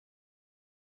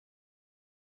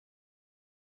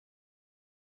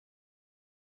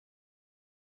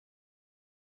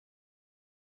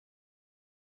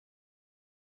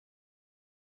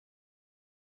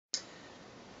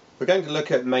We're going to look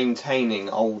at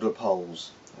maintaining older poles.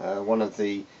 One of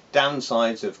the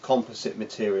downsides of composite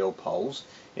material poles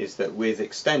is that with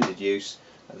extended use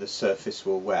the surface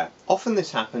will wear. Often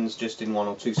this happens just in one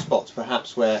or two spots,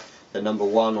 perhaps where the number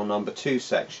 1 or number 2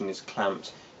 section is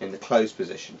clamped in the closed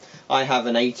position. I have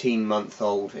an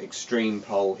 18-month-old Xtreme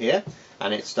pole here,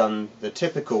 and it's done the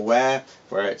typical wear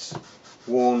where it's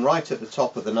worn right at the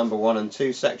top of the number 1 and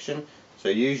 2 section. So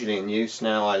usually in use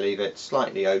now I leave it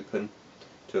slightly open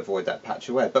to avoid that patch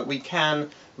of wear, but we can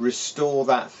restore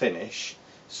that finish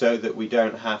so that we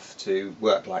don't have to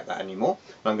work like that anymore.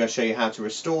 I'm going to show you how to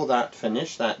restore that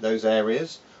finish, those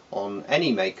areas on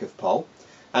any make of pole,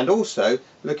 and also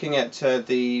looking at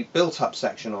the built-up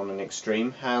section on an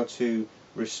Xtreme, how to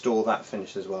restore that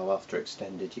finish as well after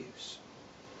extended use.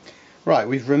 Right,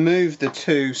 we've removed the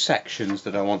 2 sections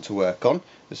that I want to work on,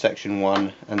 the section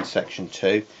 1 and section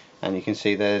 2, and you can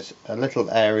see there's a little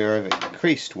area of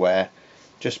increased wear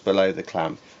just below the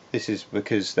clamp. This is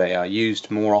because they are used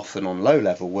more often on low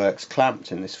level works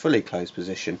clamped in this fully closed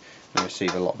position and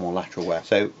receive a lot more lateral wear.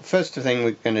 So first thing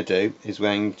we're going to do is we're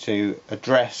going to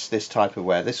address this type of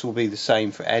wear. This will be the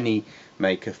same for any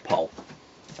make of pole.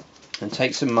 And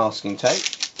take some masking tape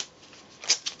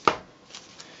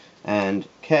and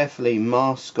carefully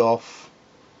mask off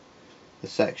the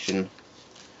section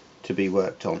to be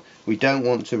worked on. We don't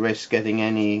want to risk getting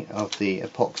any of the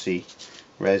epoxy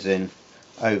resin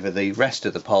over the rest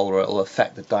of the pole, or it will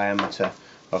affect the diameter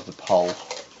of the pole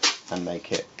and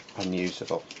make it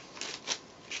unusable.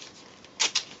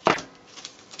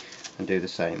 And do the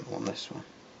same on this one.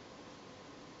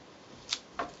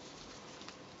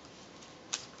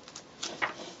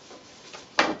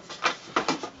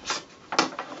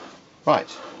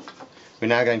 Right, we're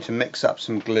now going to mix up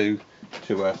some glue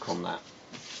to work on that.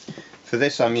 For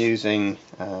this I'm using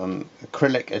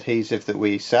acrylic adhesive that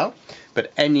we sell,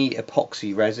 but any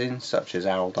epoxy resin such as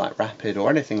Araldite Rapid or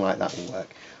anything like that will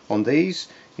work. On these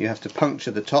you have to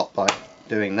puncture the top by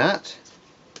doing that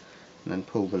and then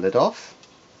pull the lid off,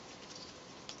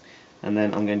 and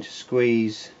then I'm going to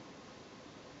squeeze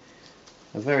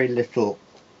a very little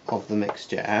of the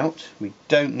mixture out. We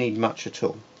don't need much at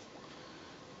all.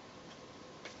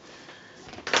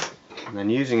 And then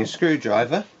using a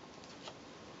screwdriver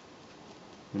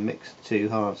mix the 2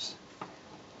 halves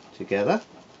together.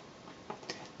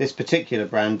 This particular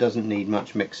brand doesn't need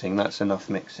much mixing, that's enough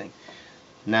mixing.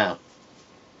 Now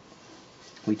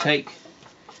we take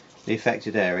the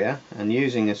affected area, and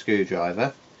using a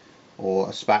screwdriver or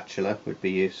a spatula would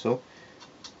be useful.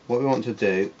 What we want to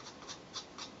do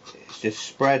is just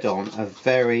spread on a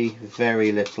very,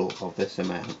 very little of this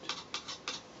amount.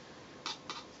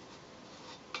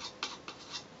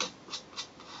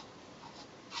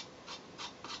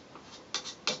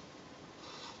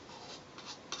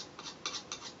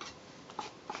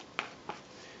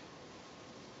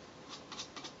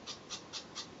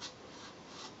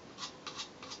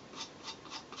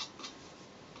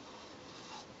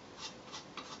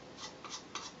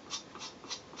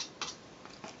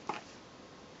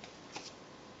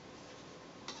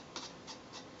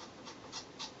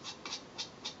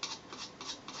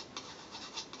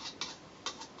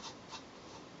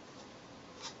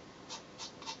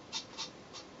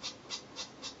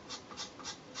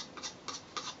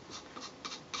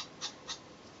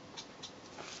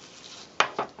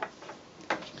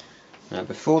 Now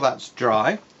before that's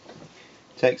dry,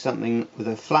 take something with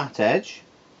a flat edge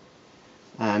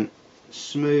and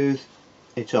smooth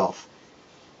it off.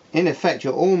 In effect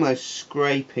you're almost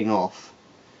scraping off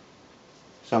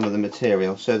some of the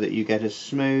material so that you get as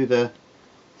smooth a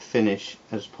finish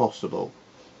as possible.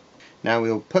 Now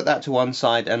we'll put that to one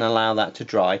side and allow that to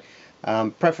dry,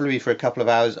 preferably for a couple of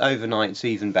hours. Overnight's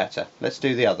even better. Let's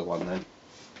do the other one then.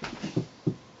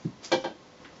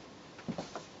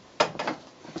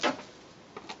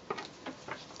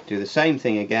 Do the same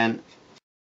thing again.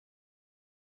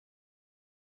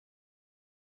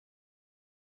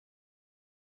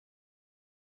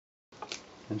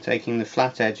 And taking the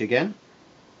flat edge again,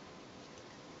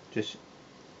 just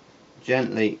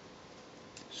gently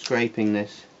scraping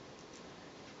this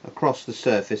across the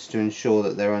surface to ensure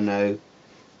that there are no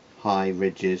high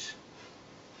ridges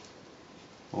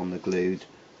on the glued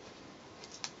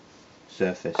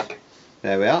surface.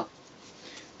 There we are.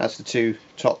 That's the 2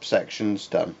 top sections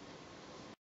done.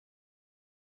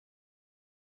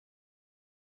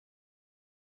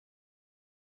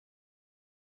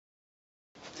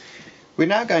 We're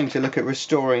now going to look at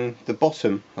restoring the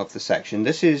bottom of the section.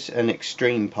 This is an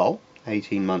Xtreme pole,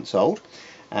 18 months old,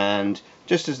 and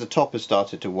just as the top has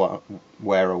started to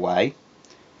wear away,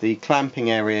 the clamping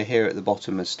area here at the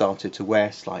bottom has started to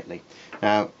wear slightly.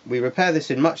 Now we repair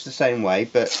this in much the same way,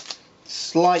 but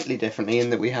slightly differently in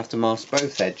that we have to mask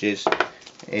both edges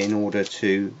in order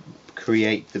to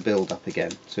create the build up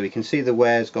again. So we can see the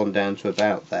wear's gone down to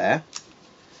about there.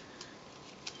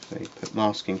 So you put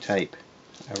masking tape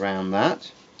around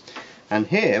that. And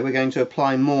here we're going to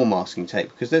apply more masking tape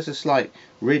because there's a slight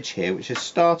ridge here which has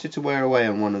started to wear away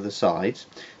on one of the sides.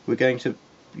 We're going to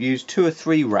use 2 or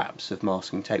 3 wraps of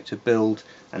masking tape to build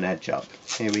an edge up.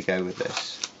 Here we go with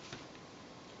this.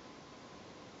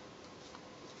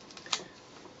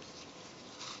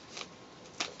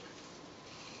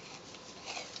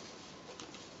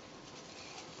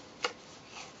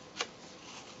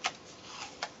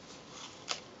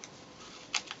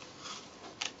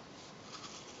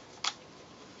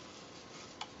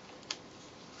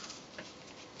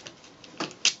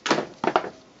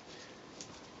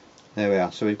 There we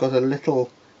are, so we've got a little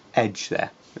edge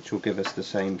there which will give us the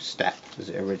same step as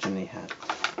it originally had.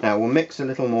 Now we'll mix a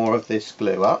little more of this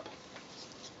glue up.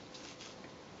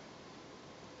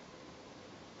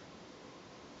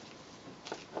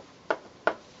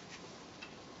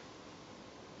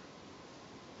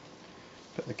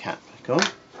 Put the cap back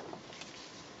on.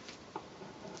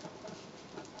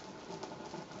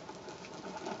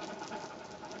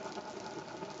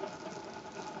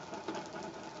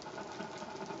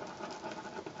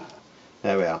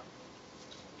 There we are.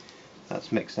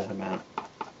 Let's mix that amount.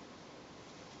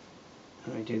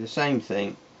 And we do the same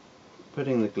thing,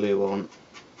 putting the glue on.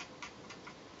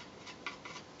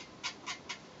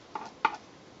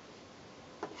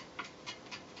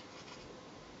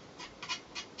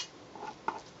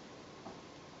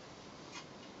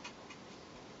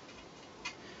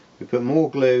 We put more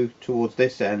glue towards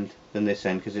this end than this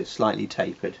end because it's slightly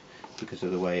tapered because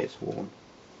of the way it's worn.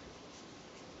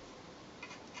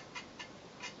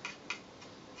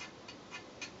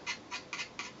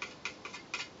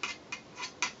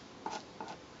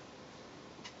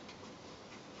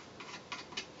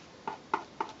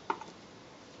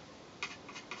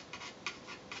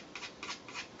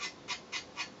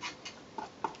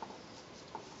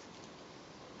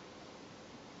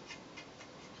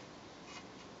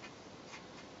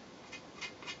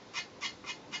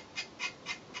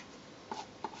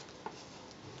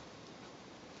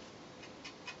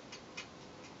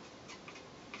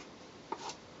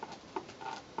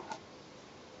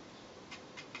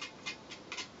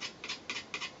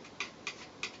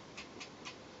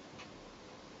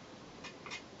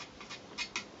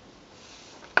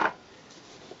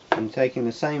 And taking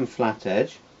the same flat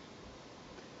edge,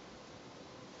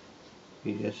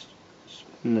 you just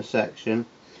spin the section,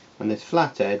 and this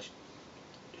flat edge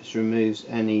just removes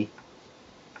any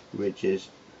ridges.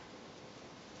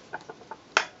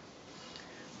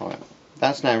 Alright,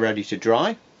 that's now ready to dry.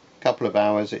 A couple of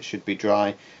hours it should be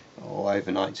dry, or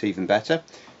overnight's even better,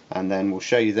 and then we'll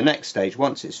show you the next stage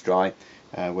once it's dry,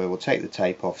 where we'll take the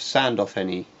tape off, sand off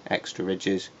any extra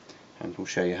ridges, and we'll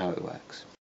show you how it works.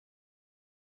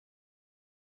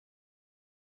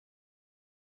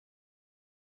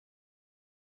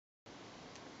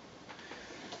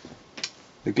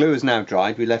 The glue is now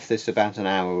dried. We left this about an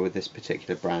hour with this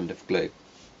particular brand of glue,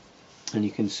 and you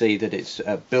can see that it's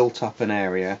built up an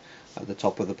area at the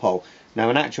top of the pole. Now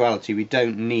in actuality we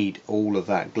don't need all of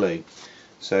that glue,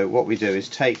 so what we do is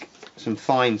take some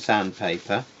fine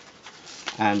sandpaper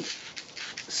and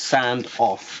sand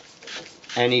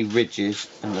off any ridges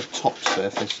on the top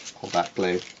surface of that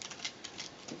glue.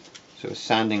 So we're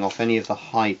sanding off any of the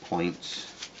high points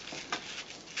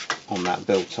on that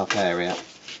built up area.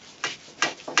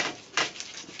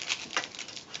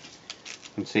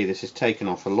 You can see this has taken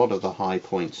off a lot of the high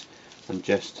points and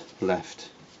just left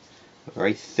a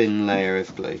very thin layer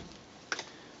of glue.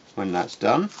 When that's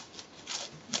done,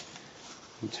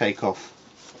 you take off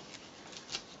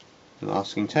the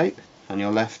masking tape and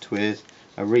you're left with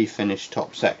a refinished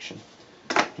top section.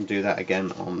 We'll do that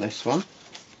again on this one.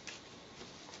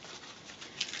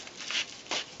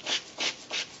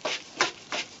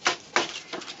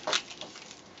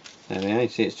 There we are, you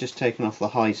see it's just taken off the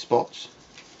high spots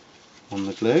on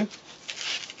the glue,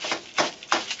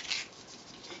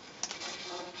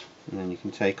 and then you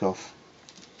can take off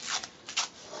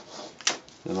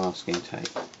the masking tape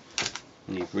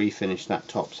and you've refinished that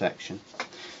top section.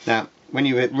 Now when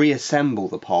you reassemble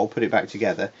the pole, put it back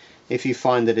together, if you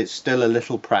find that it's still a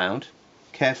little proud,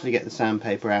 carefully get the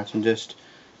sandpaper out and just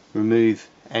remove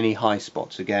any high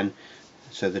spots again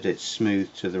so that it's smooth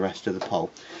to the rest of the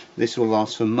pole. This will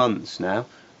last for months now,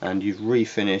 and you've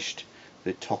refinished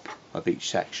the top of each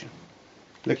section.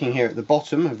 Looking here at the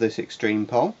bottom of this Xtreme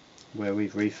pole where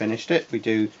we've refinished it, we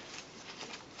do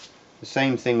The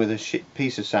same thing with a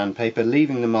piece of sandpaper.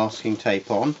 Leaving the masking tape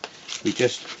on, we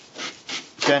just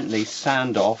gently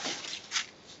sand off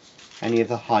any of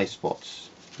the high spots.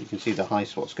 You can see the high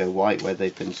spots go white where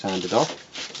they've been sanded off.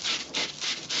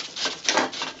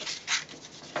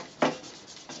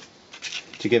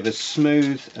 To give as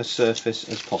smooth a surface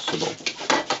as possible.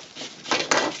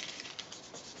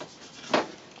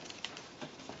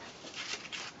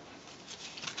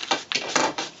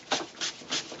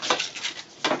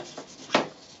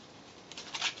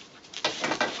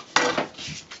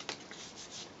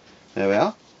 There we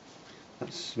are.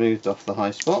 That's smoothed off the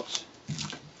high spots.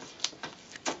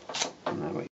 And there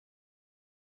we go.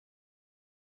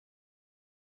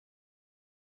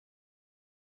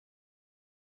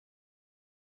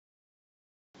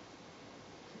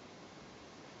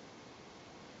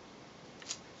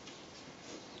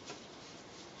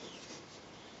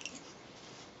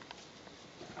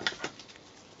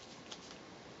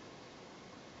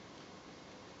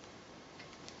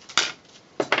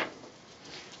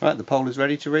 Right, the pole is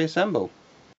ready to reassemble.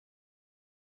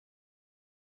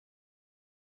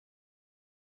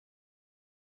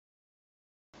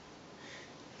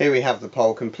 Here we have the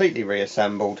pole completely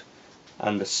reassembled,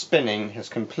 and the spinning has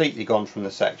completely gone from the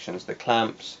sections. The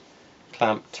clamps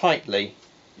clamp tightly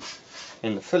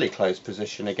in the fully closed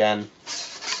position again,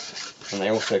 and they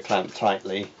also clamp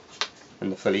tightly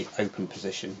in the fully open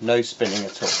position. No spinning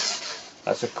at all.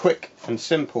 That's a quick and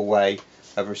simple way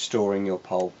of restoring your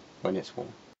pole when it's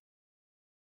worn.